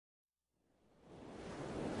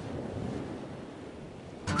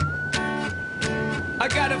I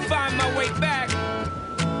gotta find my way back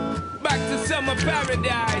to summer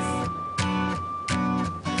paradise.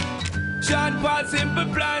 Sean Paul, Simple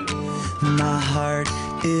Plan. My heart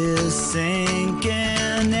is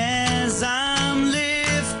sinking as I'm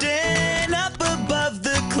lifting up above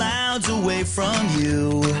the clouds away from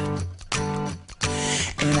you.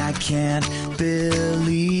 And I can't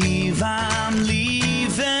believe I'm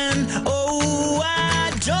leaving. Oh,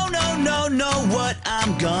 I don't know what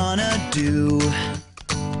I'm gonna do.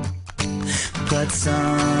 But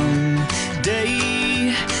someday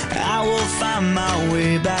I will find my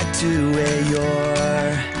way back to where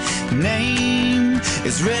your name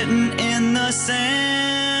is written in the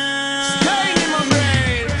sand. Pain in my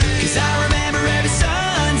brain. 'Cause I remember every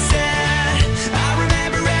sunset, I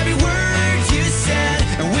remember every word you said,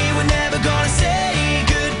 and we were never gonna say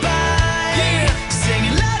goodbye. Yeah.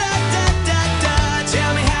 Singing la da da da da,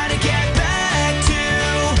 tell me how to get back to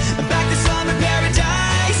summer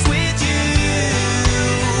paradise with you.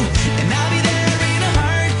 And I'll be there in a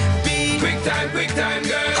heartbeat. Quick time,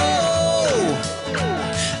 girl. Oh,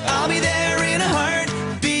 I'll be there in a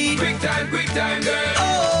heartbeat. Quick time, girl.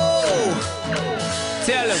 Oh,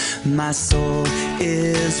 Tell him. my soul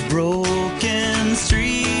is broken,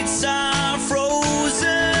 streets are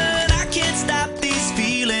frozen. I can't stop these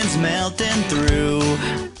feelings melting through.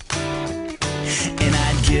 And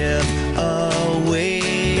I'd give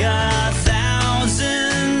away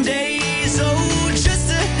 1,000 days, oh, just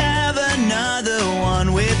to have another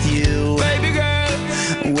one with you. Baby girl,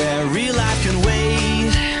 Where real life can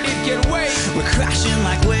wait, it can wait. we're crashing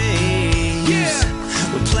like waves. Yeah.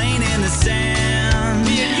 We're playing in the sand,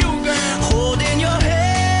 Me and you, girl. holding your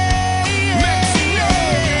hand. Make me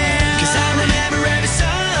know. 'Cause I remember every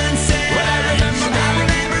sunset, What I remember, I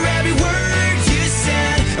remember every word you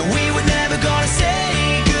said, and we were never gonna say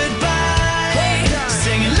goodbye.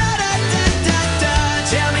 Singing la da da da da,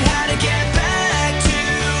 tell me how to get back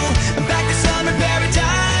to summer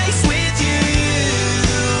paradise with you.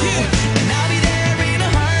 And I'll be there in a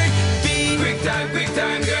heartbeat. Quick time,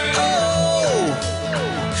 girl. Oh,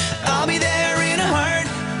 I'll be there in a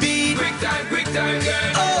heartbeat. Quick time,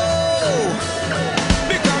 girl. Oh,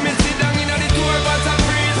 Because me sit down in the tour bus and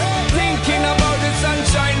breeze, thinking about the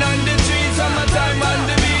sunshine on the trees, summertime on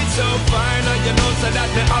the beach. So fine, and you know so that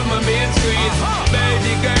me have my main squeeze.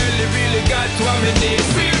 Baby girl, you really got what me need.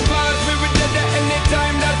 Real fast, we will get there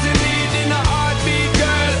anytime that you need. In a heartbeat,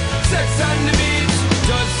 girl, sex on the beach.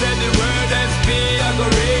 Just say the word SP, I go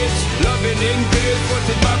reach. Loving in peace, put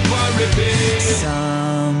it back for repeat.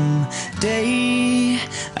 someday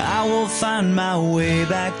I will find my way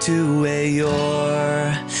back to where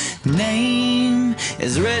your name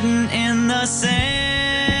is written in the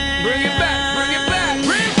sand. Bring it back, rewind.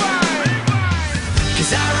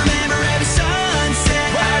 'Cause I remember every sunset,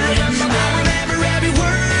 I remember every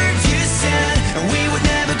word you said, and we were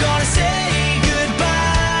never gonna say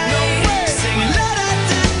goodbye. No way. Singing la da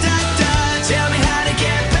da da da, tell me how to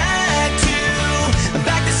get back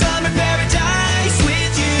to summer paradise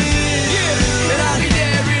with you. Yeah, and I'll be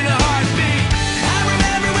there in a heartbeat. I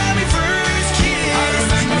remember when we first kissed, I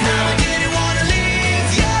remember, and how I girl. didn't wanna leave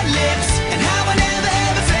your lips, and how I never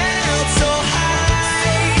ever felt so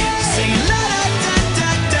high. Singing la da da da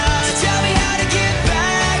da, tell me how to get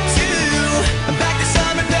back to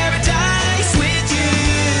summer paradise with you.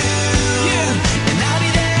 Yeah. And I'll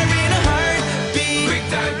be there in a heartbeat.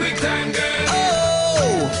 Quick time, girl.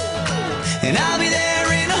 Oh, and I'll be